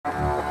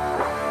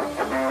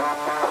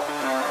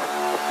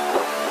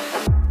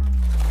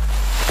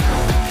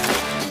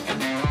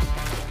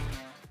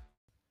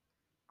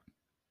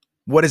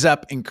What is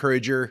up,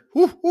 encourager?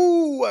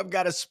 Woo-hoo, I've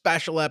got a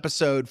special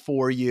episode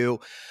for you.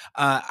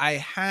 I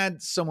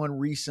had someone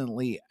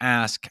recently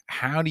ask,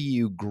 how do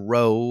you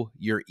grow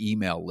your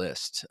email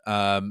list?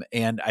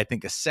 And I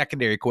think a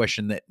secondary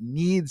question that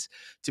needs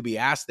to be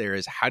asked there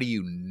is, how do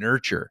you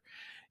nurture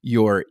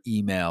your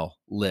email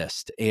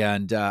list?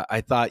 And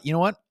I thought, you know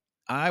what?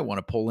 I want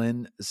to pull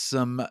in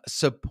some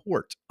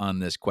support on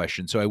this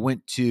question. So I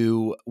went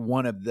to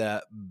one of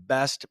the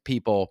best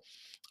people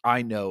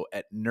I know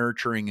at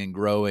nurturing and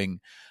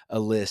growing a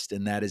list,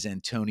 and that is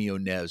Antonio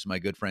Neves, my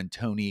good friend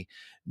Tony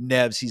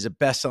Neves. He's a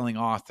best-selling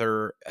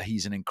author.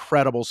 He's an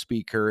incredible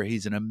speaker.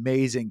 He's an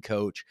amazing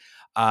coach,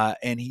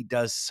 and he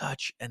does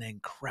such an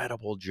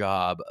incredible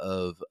job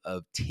of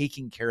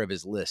taking care of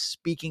his list,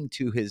 speaking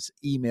to his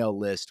email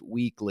list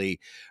weekly,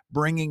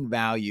 bringing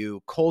value,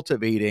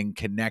 cultivating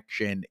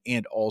connection,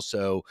 and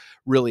also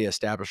really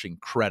establishing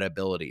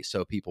credibility.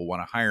 So people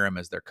want to hire him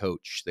as their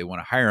coach. They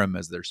want to hire him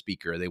as their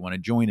speaker. They want to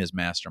join his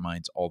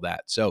masterminds, all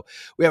that. So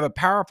we have a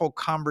powerful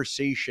conversation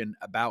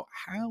about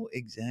how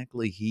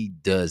exactly he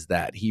does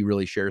that. He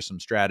really shares some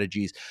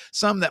strategies,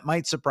 some that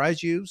might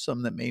surprise you,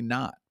 some that may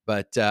not.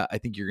 But I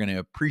think you're going to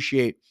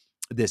appreciate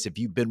this. If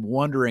you've been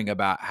wondering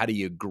about how do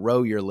you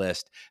grow your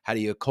list, how do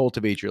you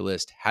cultivate your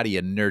list, how do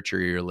you nurture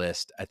your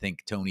list, I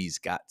think Tony's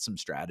got some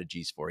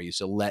strategies for you.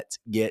 So let's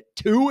get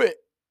to it.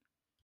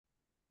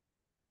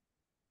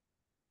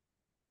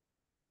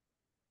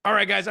 All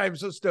right, guys, I'm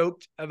so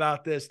stoked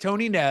about this.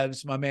 Tony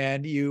Neves, my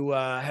man, you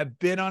have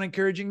been on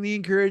encouraging the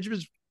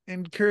encouragers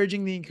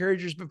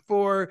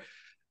before.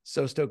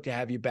 So stoked to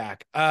have you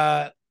back.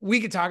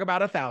 We could talk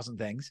about 1,000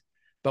 things,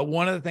 but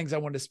one of the things I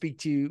wanted to speak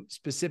to you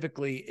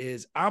specifically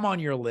is I'm on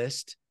your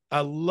list.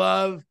 I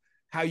love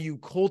how you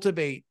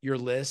cultivate your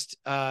list.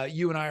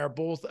 You and I are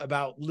both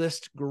about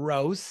list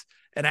growth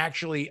and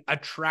actually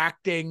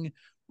attracting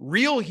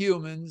real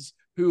humans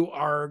who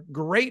are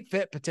great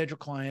fit potential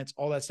clients,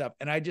 all that stuff.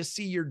 And I just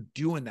see you're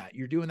doing that.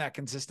 You're doing that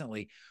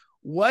consistently.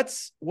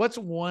 What's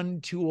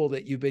one tool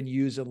that you've been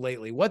using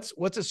lately?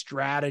 What's a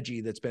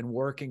strategy that's been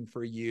working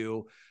for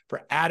you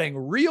for adding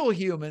real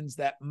humans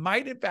that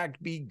might in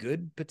fact be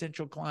good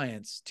potential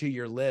clients to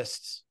your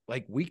lists,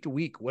 like week to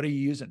week? What are you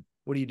using?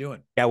 What are you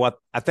doing? Yeah, well,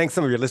 I think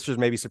some of your listeners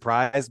may be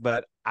surprised,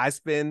 but I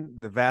spend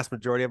the vast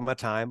majority of my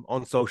time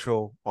on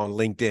social, on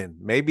LinkedIn,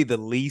 maybe the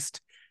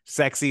least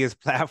sexiest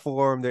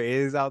platform there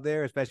is out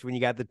there, especially when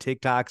you got the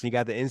TikToks and you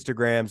got the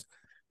Instagrams.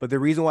 But the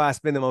reason why I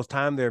spend the most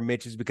time there,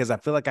 Mitch, is because I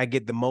feel like I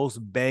get the most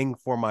bang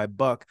for my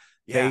buck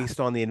based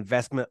on the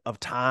investment of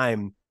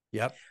time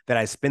that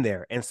I spend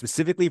there. And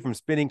specifically from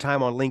spending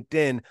time on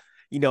LinkedIn,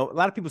 a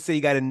lot of people say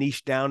you got to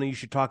niche down and you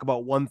should talk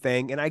about one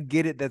thing. And I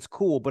get it. That's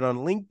cool. But on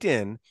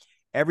LinkedIn,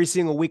 every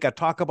single week, I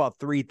talk about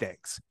three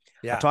things.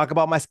 I talk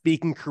about my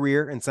speaking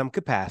career in some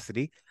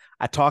capacity.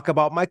 I talk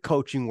about my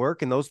coaching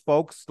work, and those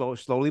folks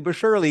slowly but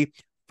surely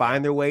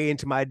find their way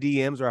into my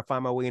DMs, or I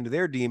find my way into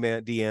their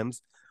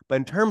DMs. But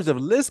in terms of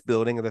list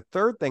building, the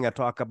third thing I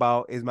talk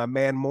about is my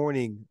Man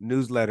Morning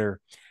newsletter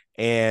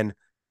and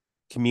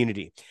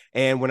community.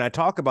 And when I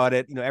talk about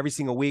it, every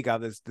single week I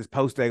have this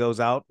post that goes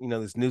out,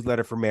 this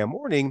newsletter for Man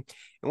Morning.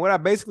 And what I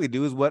basically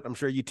do is what I'm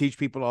sure you teach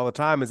people all the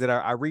time, is that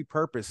I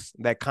repurpose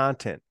that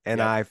content,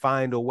 and I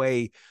find a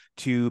way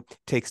to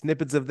take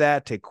snippets of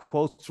that, take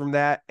quotes from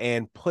that,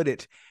 and put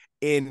it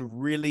in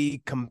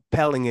really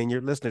compelling, and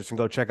your listeners can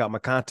go check out my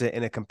content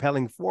in a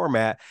compelling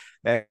format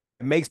that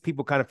makes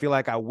people kind of feel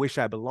like I wish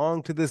I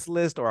belonged to this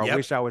list, or I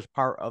wish I was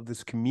part of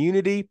this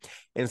community.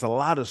 And it's a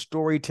lot of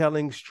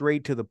storytelling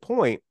straight to the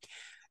point.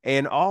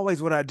 And always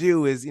what I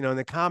do is, in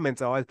the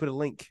comments, I always put a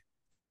link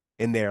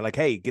in there, like,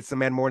 hey, get some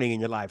Man Morning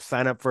in your life.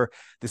 Sign up for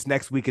this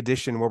next week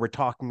edition where we're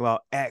talking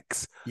about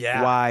X,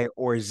 Y,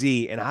 or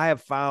Z. And I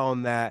have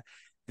found that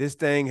this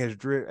thing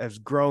has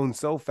grown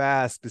so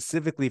fast,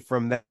 specifically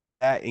from that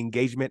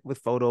engagement with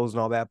photos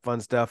and all that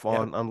fun stuff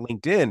on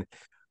LinkedIn.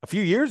 A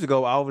few years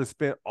ago, I would have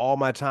spent all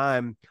my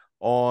time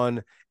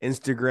on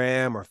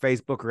Instagram or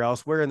Facebook or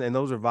elsewhere, and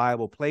those are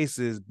viable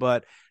places.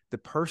 But the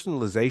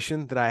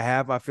personalization that I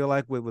have, I feel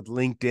like with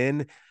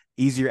LinkedIn,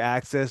 easier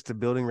access to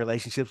building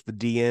relationships, the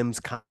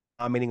DMs,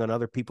 commenting on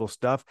other people's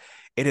stuff,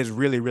 it has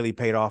really, really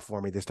paid off for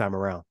me this time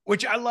around.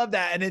 Which I love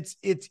that. And it's,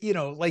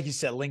 like you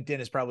said, LinkedIn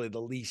is probably the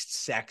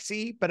least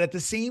sexy, but at the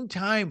same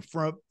time,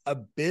 from a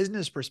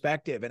business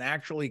perspective and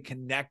actually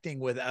connecting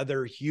with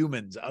other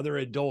humans, other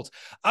adults,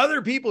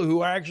 other people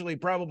who are actually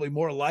probably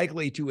more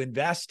likely to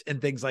invest in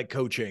things like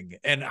coaching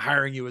and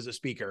hiring you as a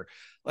speaker.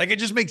 Like, it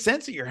just makes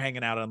sense that you're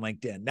hanging out on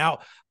LinkedIn. Now,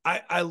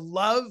 I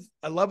love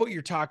what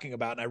you're talking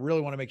about. And I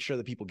really want to make sure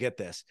that people get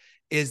this,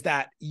 is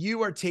that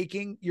you are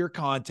taking your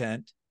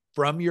content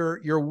from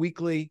your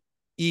weekly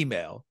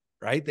email,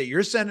 right, that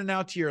you're sending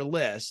out to your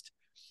list.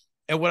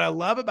 And what I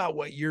love about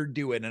what you're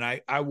doing, and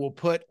I will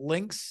put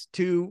links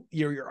to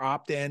your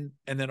opt-in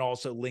and then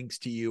also links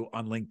to you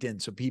on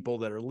LinkedIn, so people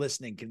that are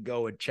listening can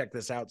go and check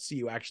this out, see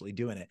you actually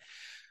doing it.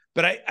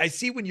 But I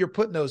see when you're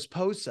putting those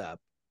posts up,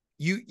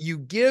 you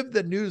give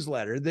the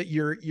newsletter, that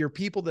your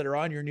people that are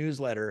on your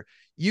newsletter,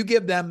 you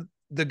give them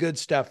the good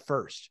stuff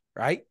first,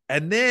 right?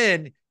 And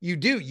then you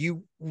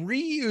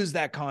reuse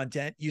that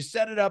content. You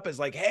set it up as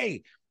like,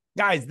 hey,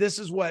 guys, this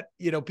is what,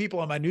 people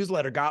on my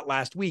newsletter got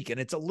last week. And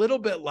it's a little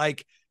bit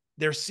like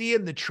they're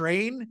seeing the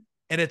train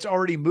and it's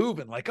already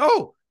moving. Like,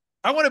 oh,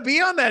 I want to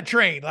be on that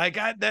train. Like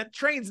that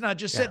train's not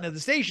just Yeah. sitting at the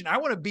station. I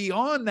want to be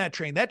on that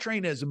train. That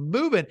train is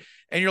moving.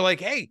 And you're like,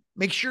 hey,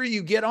 make sure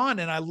you get on.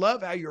 And I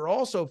love how you're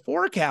also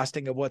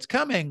forecasting of what's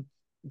coming,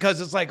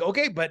 because it's like,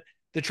 okay, but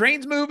the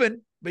train's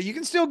moving, but you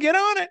can still get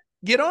on it.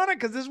 Get on it,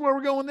 because this is where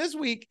we're going this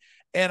week.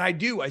 And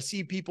I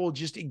see people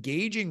just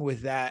engaging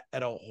with that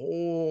at a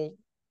whole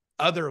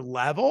other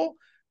level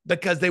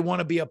because they want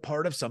to be a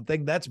part of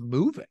something that's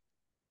moving.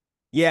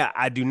 Yeah,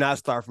 I do not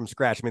start from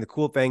scratch. I mean, the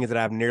cool thing is that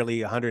I have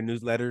nearly 100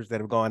 newsletters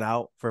that have gone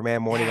out for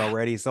Man Morning Yeah.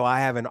 already. So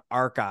I have an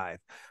archive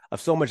of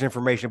so much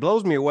information. It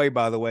blows me away,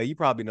 by the way. You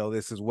probably know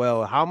this as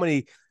well. How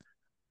many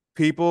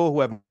people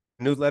who have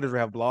newsletters or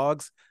have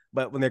blogs,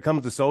 but when it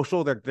comes to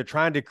social, they're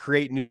trying to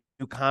create new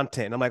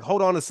content. And I'm like,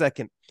 hold on a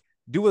second.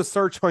 Do a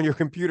search on your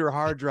computer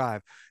hard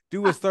drive.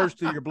 Do a search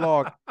to your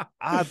blog.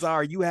 Odds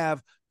are you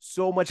have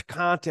so much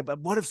content, but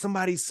what if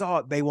somebody saw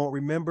it? They won't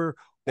remember,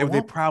 They or they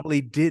won't.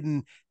 probably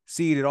didn't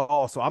see it at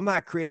all. So I'm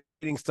not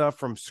creating stuff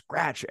from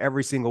scratch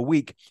every single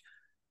week.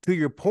 To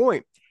your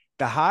point,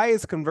 the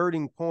highest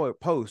converting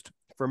post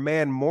for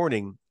Man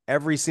Morning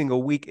every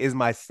single week is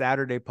my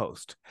Saturday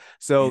post.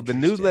 So the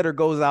Interesting. newsletter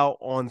goes out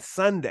on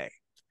Sunday.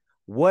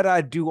 What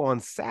I do on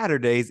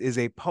Saturdays is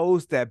a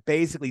post that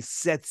basically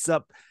sets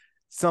up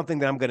something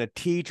that I'm going to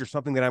teach or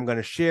something that I'm going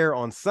to share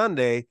on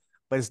Sunday.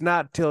 But it's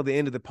not till the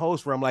end of the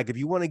post where I'm like, if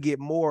you want to get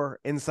more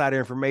insider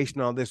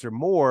information on this or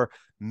more,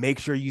 make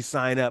sure you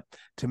sign up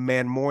to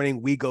Man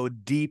Morning. We go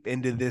deep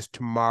into this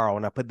tomorrow.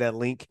 And I put that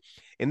link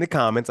in the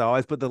comments. I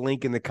always put the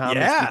link in the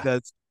comments Yeah.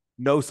 because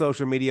no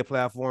social media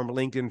platform,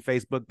 LinkedIn,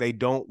 Facebook, they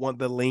don't want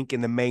the link in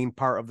the main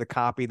part of the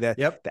copy. That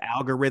Yep. the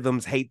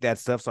algorithms hate that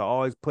stuff. So I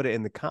always put it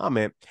in the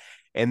comment.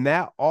 And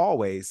that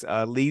always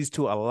leads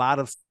to a lot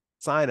of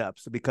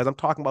signups because I'm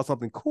talking about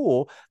something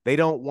cool. They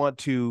don't want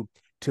to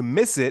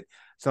miss it.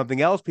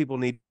 Something else people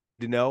need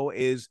to know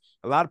is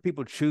a lot of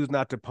people choose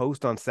not to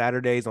post on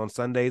Saturdays, on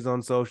Sundays,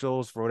 on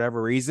socials for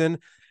whatever reason.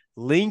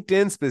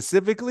 LinkedIn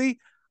specifically,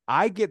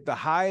 I get the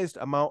highest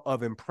amount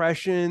of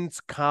impressions,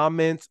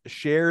 comments,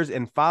 shares,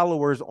 and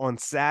followers on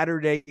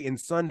Saturday and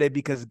Sunday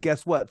because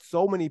guess what?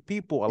 So many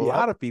people, a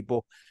lot Yep. of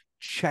people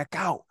check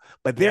out,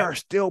 but there are Yep.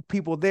 still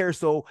people there.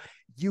 So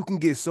you can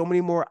get so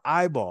many more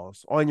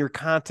eyeballs on your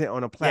content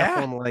on a Yeah.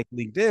 platform like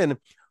LinkedIn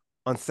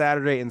on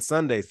Saturday and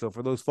Sunday. So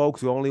for those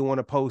folks who only want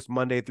to post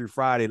Monday through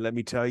Friday, let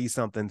me tell you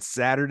something.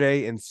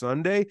 Saturday and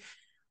Sunday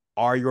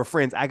are your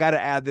friends. I got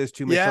to add this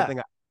too. It's Yeah. something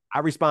I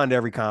respond to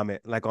every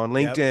comment. Like on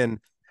Yep. LinkedIn,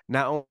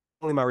 not only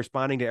am I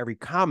responding to every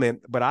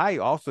comment, but I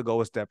also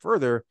go a step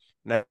further.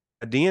 Now,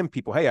 I DM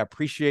people, hey, I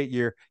appreciate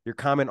your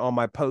comment on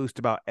my post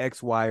about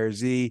X, Y, or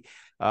Z.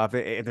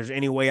 If there's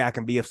any way I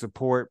can be of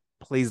support,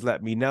 please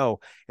let me know.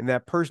 And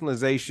that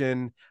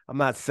personalization, I'm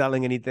not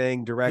selling anything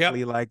Yep.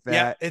 directly like Yep.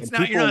 that, It's and not,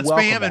 you're people not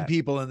welcome spamming that.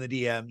 people in the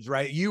DMs,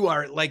 right? You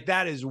are like,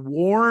 that is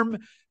warm,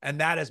 and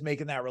that is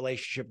making that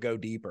relationship go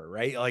deeper,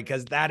 right? Like,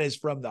 cause that is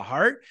from the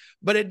heart,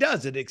 but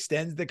it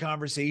extends the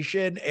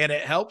conversation, and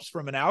it helps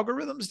from an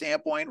algorithm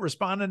standpoint,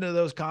 responding to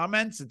those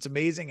comments. It's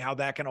amazing how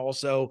that can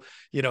also,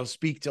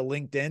 speak to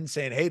LinkedIn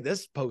saying, hey,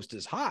 this post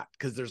is hot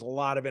because there's a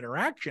lot of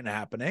interaction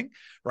happening,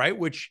 right?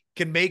 Which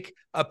can make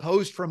a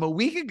post from a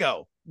week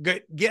ago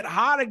get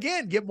hot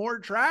again, get more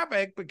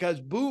traffic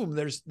because boom,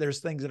 there's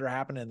things that are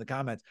happening in the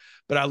comments.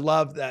 But I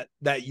love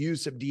that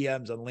use of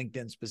DMs on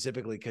LinkedIn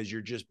specifically, because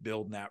you're just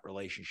building that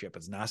relationship.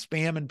 It's not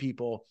spamming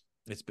people,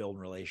 it's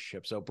building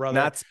relationships. So brother,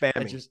 Not that's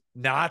spamming, just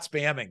not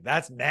spamming.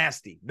 That's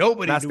nasty.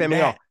 Nobody not do spamming at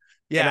that. all.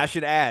 And I Yeah.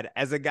 should add,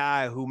 as a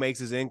guy who makes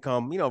his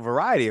income, a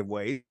variety of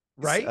ways,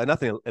 Right.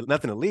 nothing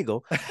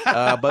illegal,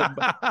 but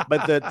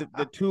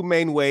the two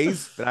main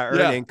ways that I earn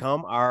Yeah.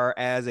 income are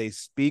as a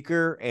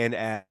speaker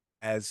and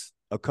as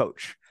a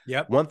coach.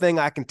 Yep. One thing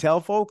I can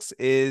tell folks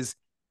is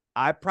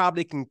I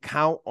probably can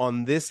count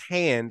on this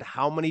hand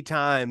how many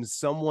times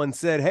someone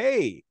said,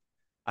 "Hey,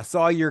 I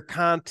saw your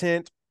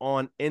content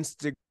on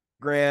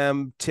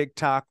Instagram,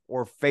 TikTok,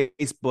 or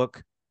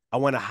Facebook. I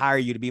want to hire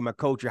you to be my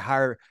coach or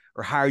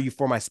hire you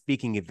for my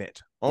speaking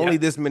event." Only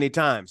Yep. this many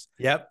times.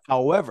 Yep.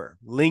 However,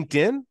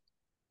 LinkedIn,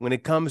 when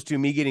it comes to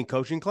me getting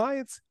coaching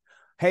clients,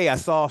 hey, I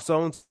saw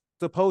so and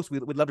so post.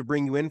 We'd love to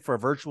bring you in for a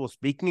virtual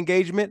speaking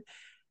engagement.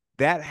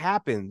 That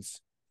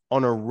happens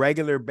on a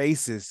regular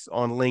basis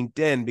on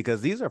LinkedIn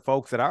because these are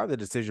folks that are the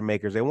decision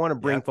makers. They want to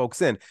bring Yep.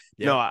 folks in.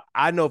 No, Yep.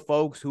 I know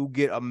folks who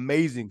get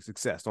amazing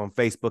success on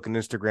Facebook and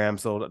Instagram.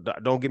 So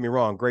don't get me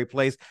wrong, great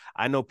place.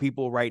 I know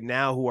people right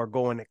now who are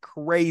going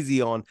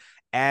crazy on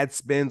ad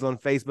spends on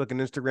Facebook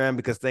and Instagram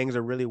because things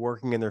are really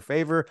working in their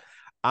favor.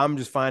 I'm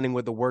just finding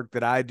with the work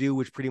that I do,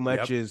 which pretty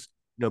much Yep. is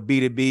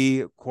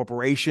B2B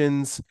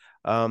corporations,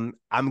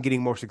 I'm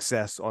getting more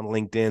success on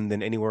LinkedIn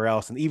than anywhere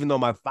else. And even though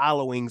my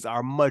followings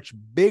are much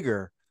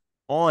bigger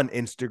on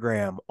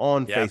Instagram,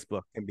 on Yep.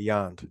 Facebook, and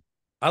beyond.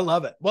 I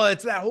love it. Well,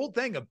 it's that whole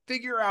thing of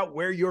figure out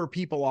where your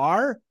people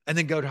are and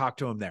then go talk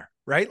to them there,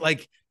 right?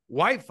 Like,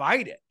 why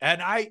fight it?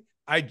 And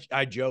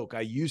I joke.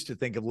 I used to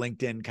think of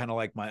LinkedIn kind of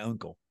like my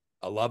uncle.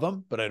 I love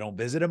him, but I don't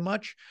visit him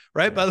much,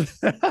 right? Yeah.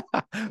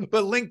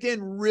 But LinkedIn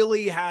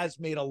really has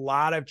made a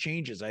lot of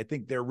changes. I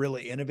think they're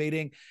really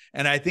innovating,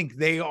 and I think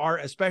they are,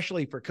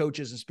 especially for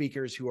coaches and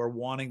speakers who are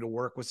wanting to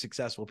work with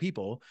successful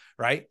people,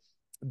 right?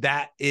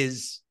 That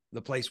is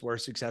the place where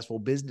successful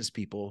business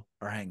people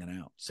are hanging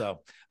out. So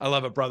I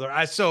love it, brother.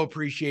 I so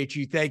appreciate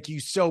you. Thank you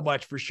so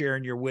much for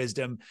sharing your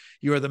wisdom.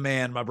 You're the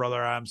man, my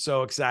brother. I'm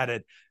so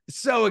excited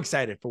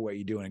for what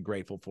you're doing and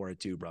grateful for it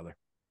too, brother.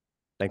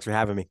 Thanks for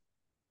having me.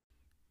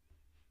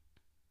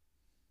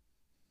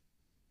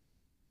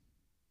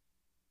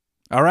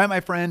 All right, my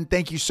friend.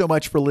 Thank you so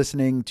much for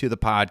listening to the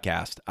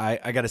podcast.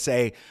 I got to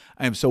say,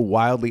 I am so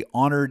wildly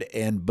honored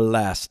and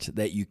blessed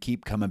that you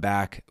keep coming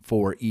back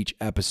for each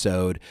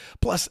episode.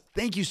 Plus,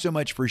 thank you so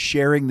much for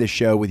sharing the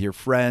show with your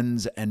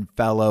friends and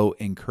fellow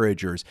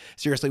encouragers.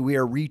 Seriously, we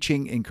are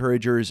reaching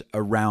encouragers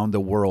around the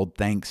world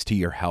thanks to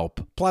your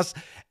help. Plus,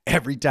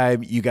 every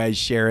time you guys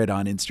share it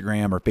on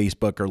Instagram or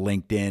Facebook or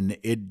LinkedIn,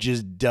 it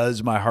just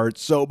does my heart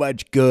so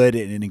much good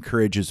and it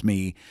encourages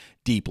me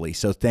deeply.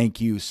 So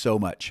thank you so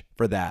much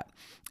for that.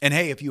 And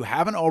hey, if you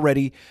haven't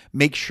already,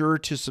 make sure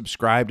to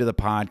subscribe to the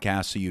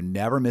podcast so you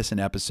never miss an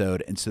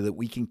episode and so that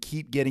we can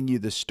keep getting you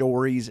the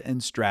stories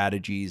and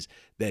strategies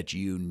that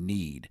you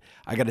need.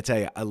 I got to tell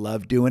you, I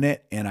love doing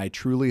it, and I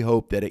truly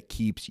hope that it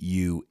keeps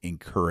you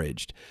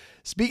encouraged.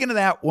 Speaking of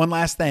that, one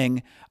last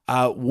thing.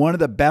 One of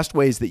the best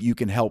ways that you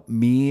can help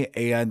me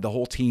and the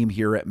whole team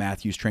here at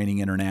Matthews Training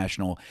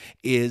International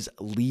is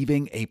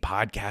leaving a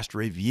podcast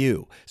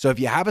review. So if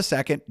you have a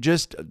second,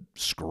 just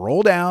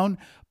scroll down,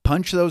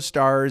 punch those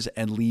stars,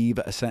 and leave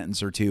a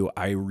sentence or two.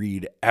 I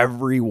read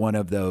every one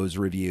of those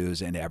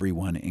reviews and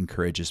everyone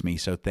encourages me.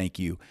 So thank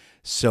you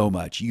so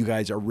much. You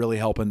guys are really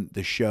helping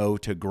the show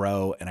to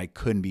grow, and I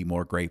couldn't be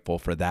more grateful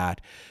for that.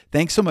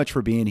 Thanks so much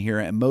for being here.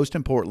 And most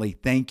importantly,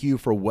 thank you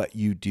for what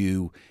you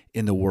do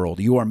in the world.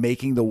 You are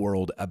making the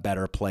world a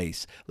better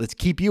place. Let's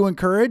keep you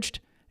encouraged,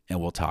 and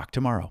we'll talk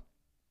tomorrow.